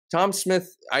Tom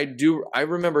Smith, I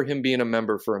remember him being a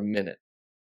member for a minute.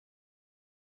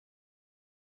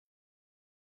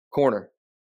 Corner.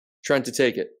 Trent to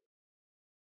take it.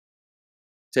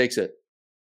 Takes it.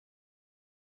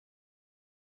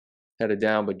 Headed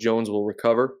down, but Jones will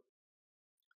recover.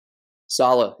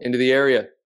 Salah into the area.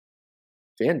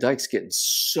 Van Dijk's getting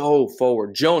so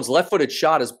forward. Jones, left-footed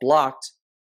shot is blocked.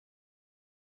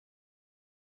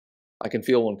 I can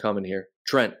feel one coming here.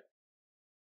 Trent.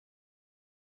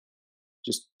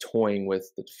 Just toying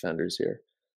with the defenders here.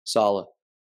 Salah.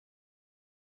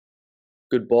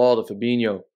 Good ball to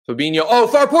Fabinho. Fabinho. Oh,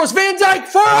 far post. Van Dijk.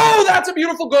 Oh, that's a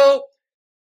beautiful goal.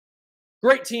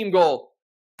 Great team goal.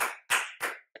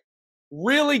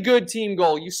 Really good team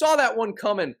goal. You saw that one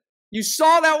coming. You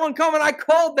saw that one coming. I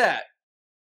called that.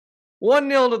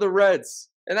 1-0 to the Reds.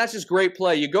 And that's just great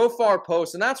play. You go far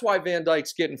post, and that's why Van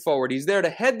Dijk's getting forward. He's there to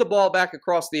head the ball back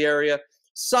across the area.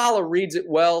 Salah reads it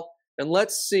well. And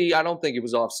let's see. I don't think it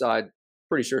was offside.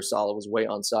 Pretty sure Salah was way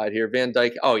onside here. Van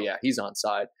Dijk. Oh, yeah, he's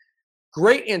onside.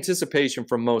 Great anticipation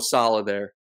from Mo Salah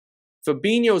there.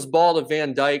 Fabinho's ball to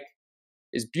Van Dijk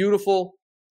is beautiful.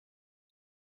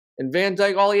 And Van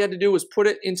Dijk, all he had to do was put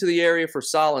it into the area for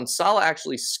Salah. And Salah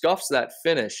actually scuffs that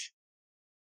finish.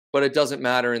 But it doesn't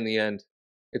matter in the end.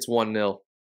 It's 1-0.